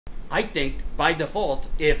I think by default,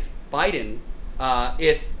 if Bernie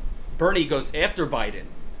goes after Biden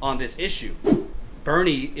on this issue,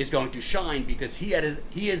 Bernie is going to shine because he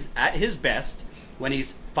is at his best when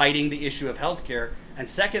he's fighting the issue of healthcare. And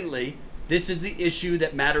secondly, this is the issue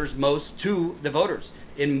that matters most to the voters.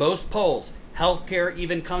 In most polls, healthcare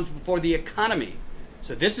even comes before the economy.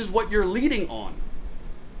 So this is what you're leading on.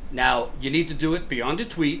 Now, you need to do it beyond a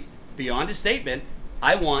tweet, beyond a statement.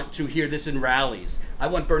 I want to hear this in rallies. I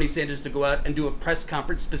want Bernie Sanders to go out and do a press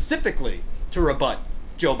conference specifically to rebut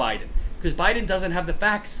Joe Biden, because Biden doesn't have the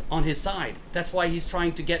facts on his side. That's why he's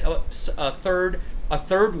trying to get a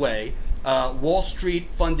third way Wall Street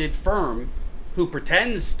funded firm who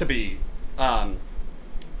pretends to be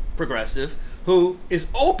progressive, who is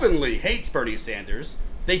openly hates Bernie Sanders.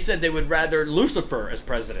 They said they would rather Lucifer as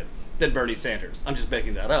president than Bernie Sanders. I'm just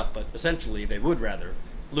making that up, but essentially they would rather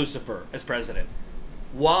Lucifer as president.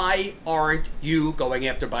 Why aren't you going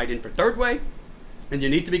after Biden for third way? And you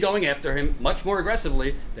need to be going after him much more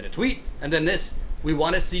aggressively than a tweet and then this. We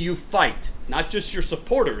want to see you fight, not just your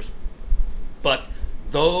supporters, but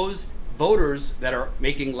those voters that are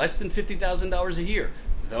making less than $50,000 a year.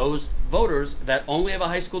 Those voters that only have a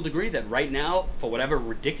high school degree that right now, for whatever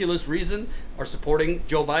ridiculous reason, are supporting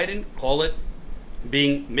Joe Biden, call it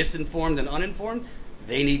being misinformed and uninformed.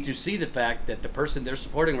 They need to see the fact that the person they're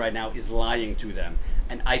supporting right now is lying to them.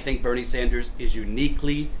 And I think Bernie Sanders is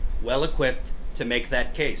uniquely well equipped to make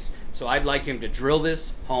that case. So I'd like him to drill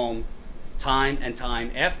this home time and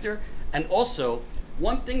time after. And also,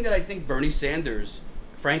 one thing that I think Bernie Sanders,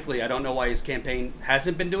 frankly, I don't know why his campaign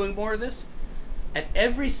hasn't been doing more of this. At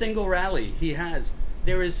every single rally he has,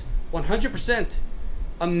 there is 100%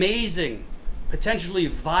 amazing, potentially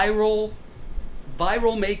viral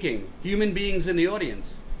making human beings in the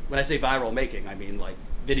audience. When I say viral making, I mean like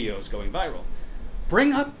videos going viral.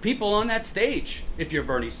 Bring up people on that stage if you're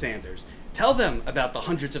Bernie Sanders. Tell them about the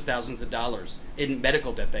hundreds of thousands of dollars in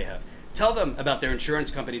medical debt they have. Tell them about their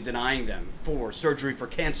insurance company denying them for surgery for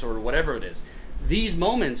cancer or whatever it is. These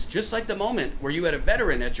moments, just like the moment where you had a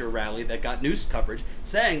veteran at your rally that got news coverage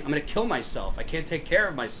saying, I'm going to kill myself. I can't take care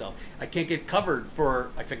of myself. I can't get covered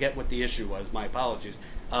for, I forget what the issue was, my apologies,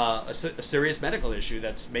 a serious medical issue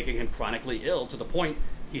that's making him chronically ill to the point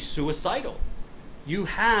he's suicidal. You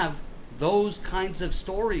have those kinds of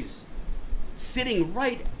stories sitting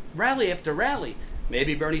right rally after rally.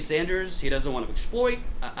 Maybe Bernie Sanders, he doesn't want to exploit.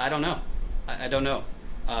 I don't know. I don't know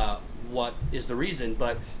what is the reason,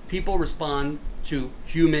 but people respond to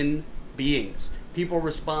human beings. People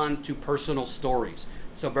respond to personal stories.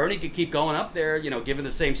 So Bernie could keep going up there, giving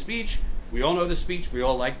the same speech. We all know the speech. We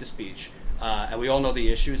all like the speech. And we all know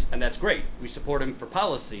the issues, and that's great. We support him for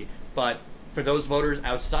policy, but for those voters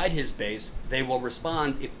outside his base, they will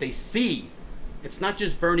respond if they see. It's not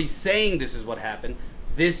just Bernie saying this is what happened.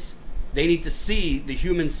 They need to see the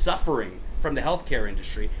human suffering from the healthcare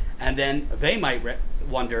industry, and then they might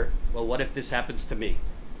wonder, well, what if this happens to me?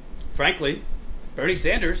 Frankly, Bernie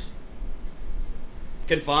Sanders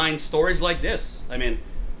can find stories like this. I mean,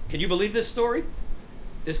 can you believe this story?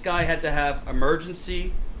 This guy had to have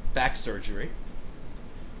emergency back surgery.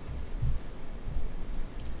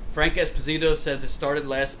 Frank Esposito says it started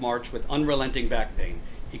last March with unrelenting back pain.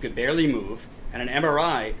 He could barely move, and an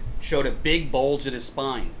MRI showed a big bulge in his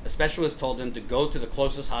spine. A specialist told him to go to the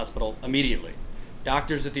closest hospital immediately.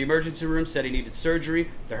 Doctors at the emergency room said he needed surgery.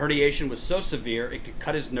 The herniation was so severe it could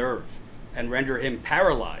cut his nerve and render him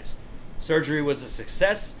paralyzed. Surgery was a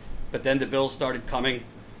success, but then the bills started coming,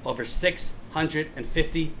 over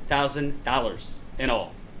 $650,000 in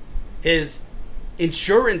all. His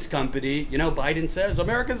insurance company, Biden says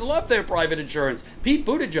Americans love their private insurance. Pete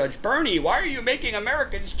Buttigieg, Bernie, why are you making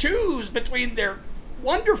Americans choose between their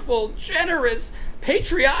wonderful, generous,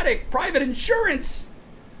 patriotic private insurance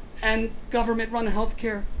and government-run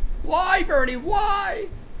healthcare? Why, Bernie? Why?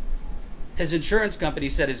 His insurance company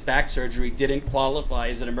said his back surgery didn't qualify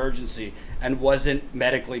as an emergency and wasn't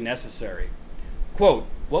medically necessary. Quote,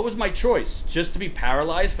 what was my choice? Just to be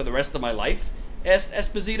paralyzed for the rest of my life? Asked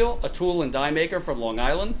Esposito, a tool and die maker from Long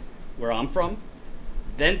Island, where I'm from.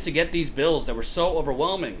 Then to get these bills that were so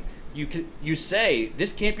overwhelming, you say,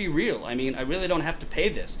 this can't be real. I mean, I really don't have to pay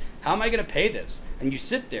this. How am I going to pay this? And you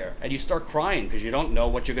sit there and you start crying because you don't know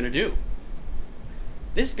what you're going to do.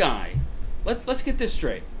 This guy, let's get this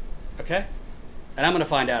straight, okay? And I'm going to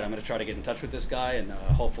find out. I'm going to try to get in touch with this guy and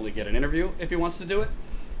hopefully get an interview if he wants to do it.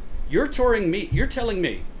 You're telling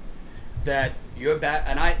me that your back,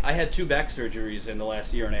 and I had 2 back surgeries in the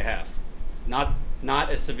last year and a half. Not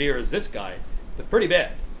as severe as this guy, but pretty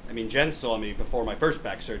bad. I mean, Jen saw me before my first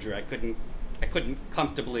back surgery. I couldn't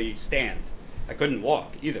comfortably stand. I couldn't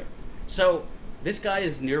walk either. So This guy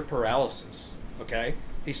is near paralysis, okay?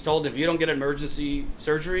 He's told if you don't get emergency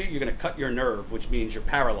surgery, you're going to cut your nerve, which means you're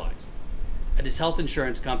paralyzed. At his health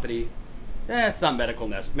insurance company, it's not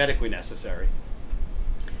medically necessary.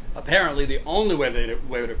 Apparently, the only way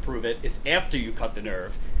to prove it is after you cut the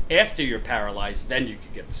nerve, after you're paralyzed, then you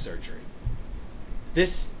can get the surgery.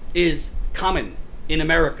 This is common in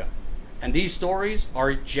America. And these stories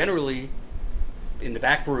are generally in the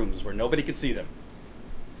back rooms where nobody can see them.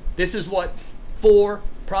 This is what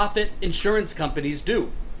for-profit insurance companies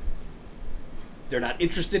do. They're not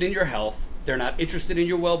interested in your health. They're not interested in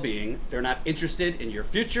your well-being. They're not interested in your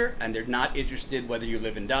future, and they're not interested whether you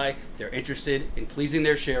live and die. They're interested in pleasing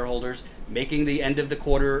their shareholders, making the end of the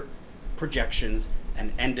quarter projections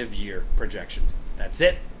and end of year projections. That's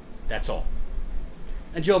it. That's all.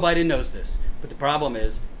 And Joe Biden knows this. But the problem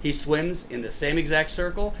is he swims in the same exact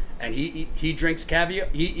circle, and he drinks caviar,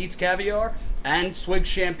 he eats caviar and swigs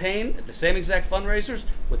champagne at the same exact fundraisers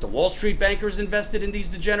with the Wall Street bankers invested in these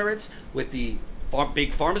degenerates, with the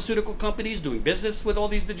big pharmaceutical companies doing business with all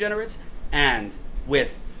these degenerates, and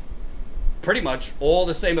with pretty much all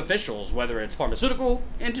the same officials, whether it's pharmaceutical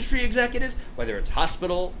industry executives, whether it's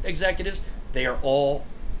hospital executives. They are all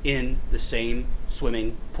in the same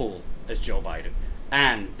swimming pool as Joe Biden,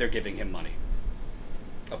 and they're giving him money.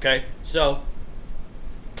 Okay, so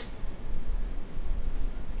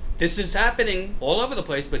this is happening all over the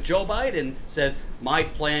place, but Joe Biden says, my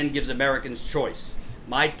plan gives Americans choice.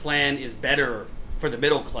 My plan is better for the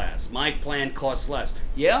middle class. My plan costs less.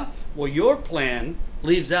 Yeah? Well, your plan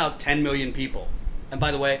leaves out 10 million people. And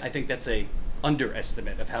by the way, I think that's a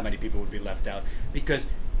underestimate of how many people would be left out, because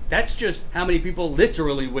that's just how many people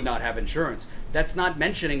literally would not have insurance. That's not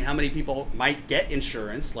mentioning how many people might get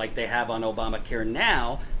insurance like they have on Obamacare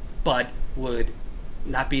now, but would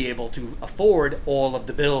not be able to afford all of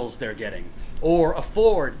the bills they're getting, or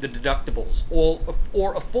afford the deductibles,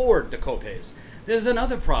 or afford the copays. There's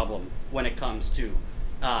another problem when it comes to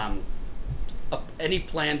any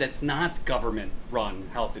plan that's not government-run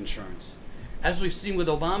health insurance. As we've seen with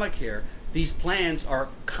Obamacare, these plans are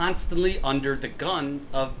constantly under the gun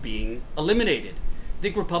of being eliminated.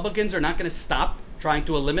 Think Republicans are not going to stop trying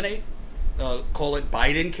to eliminate, call it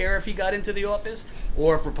Biden care if he got into the office,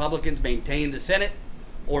 or if Republicans maintain the Senate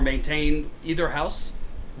or maintain either house,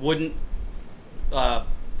 wouldn't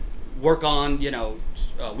work on,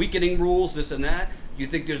 weakening rules, this and that. You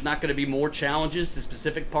think there's not going to be more challenges to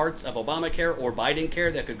specific parts of Obamacare or Biden care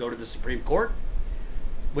that could go to the Supreme Court?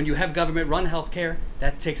 When you have government-run health care,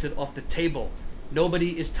 that takes it off the table.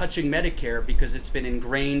 Nobody is touching Medicare because it's been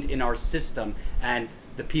ingrained in our system, and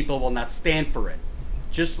the people will not stand for it.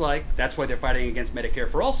 Just like, that's why they're fighting against Medicare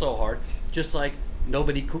for All so hard, just like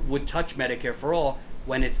nobody would touch Medicare for All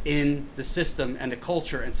when it's in the system and the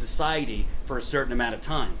culture and society for a certain amount of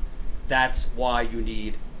time. That's why you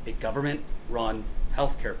need a government-run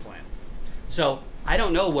healthcare plan. So I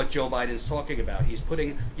don't know what Joe Biden's talking about. He's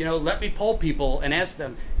putting, let me poll people and ask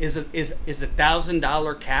them, is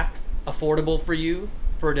 $1,000 cap affordable for you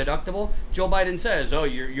for a deductible? Joe Biden says,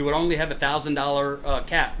 you would only have $1,000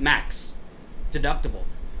 cap max deductible.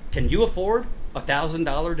 Can you afford $1,000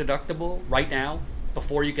 deductible right now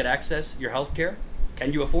before you could access your health care?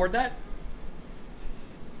 Can you afford that?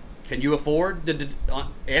 Can you afford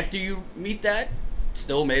after you meet that,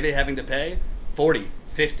 still maybe having to pay $40,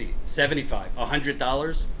 $50, $75,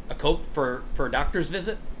 $100 a cope for a doctor's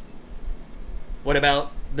visit? What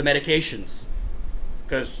about the medications?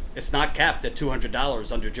 Because it's not capped at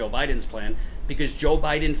 $200 under Joe Biden's plan, because Joe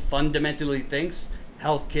Biden fundamentally thinks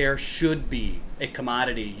healthcare should be a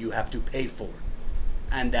commodity you have to pay for.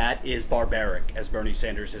 And that is barbaric, as Bernie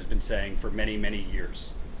Sanders has been saying for many, many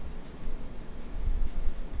years.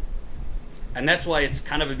 And that's why it's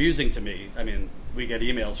kind of amusing to me. I mean, we get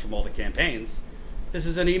emails from all the campaigns. This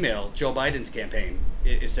is an email Joe Biden's campaign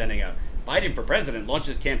is sending out. Biden for president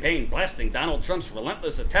launches campaign blasting Donald Trump's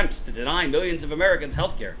relentless attempts to deny millions of Americans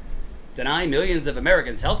health care. Deny millions of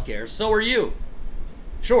Americans health care? So are you.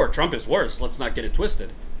 Sure, Trump is worse. Let's not get it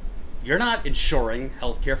twisted. You're not ensuring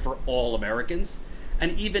health care for all Americans.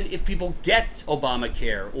 And even if people get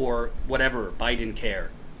Obamacare or whatever, Biden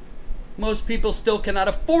care, most people still cannot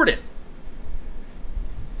afford it.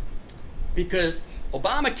 Because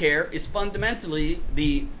Obamacare is fundamentally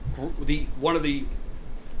the one of the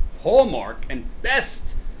hallmark and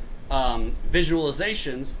best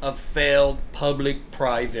visualizations of failed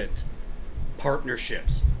public-private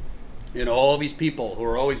partnerships. All these people who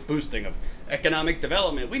are always boosting of economic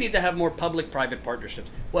development, we need to have more public-private partnerships.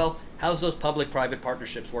 Well, how's those public-private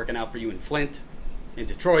partnerships working out for you in Flint, in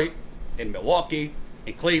Detroit, in Milwaukee,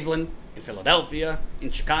 in Cleveland, in Philadelphia,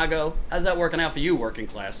 in Chicago? How's that working out for you, working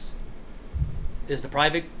class? Is the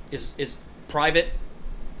public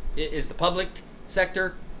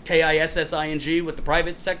sector, KISSING, with the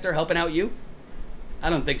private sector helping out you? I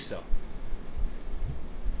don't think so.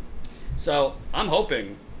 So I'm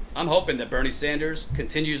hoping that Bernie Sanders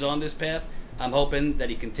continues on this path. I'm hoping that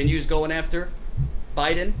he continues going after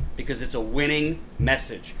Biden because it's a winning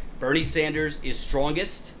message. Bernie Sanders is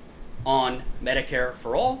strongest on Medicare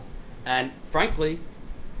for all, and frankly,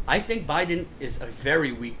 I think Biden is a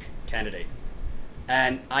very weak candidate.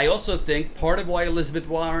 And I also think part of why Elizabeth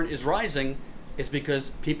Warren is rising is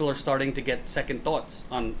because people are starting to get second thoughts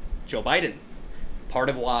on Joe Biden. Part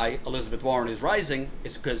of why Elizabeth Warren is rising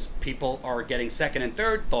is because people are getting second and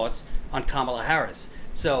third thoughts on Kamala Harris.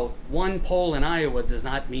 So one poll in Iowa does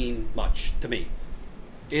not mean much to me.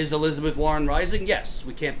 Is Elizabeth Warren rising? Yes.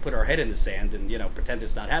 We can't put our head in the sand and, pretend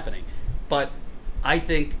it's not happening. But I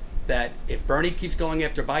think that if Bernie keeps going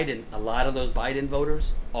after Biden, a lot of those Biden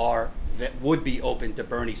voters would be open to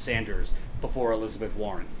Bernie Sanders before Elizabeth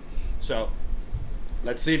Warren. So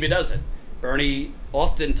let's see if he does it. Bernie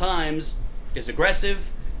oftentimes is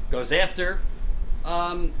aggressive, goes after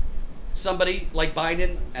somebody like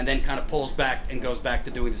Biden, and then kind of pulls back and goes back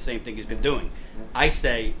to doing the same thing he's been doing. I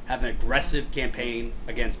say have an aggressive campaign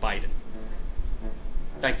against Biden.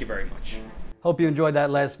 Thank you very much. Hope you enjoyed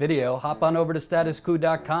that last video. Hop on over to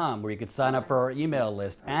statuscoup.com where you can sign up for our email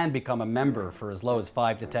list and become a member for as low as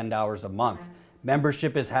 $5 to $10 a month.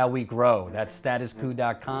 Membership is how we grow. That's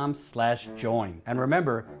statuscoup.com/join. And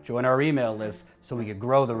remember, join our email list so we can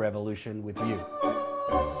grow the revolution with you.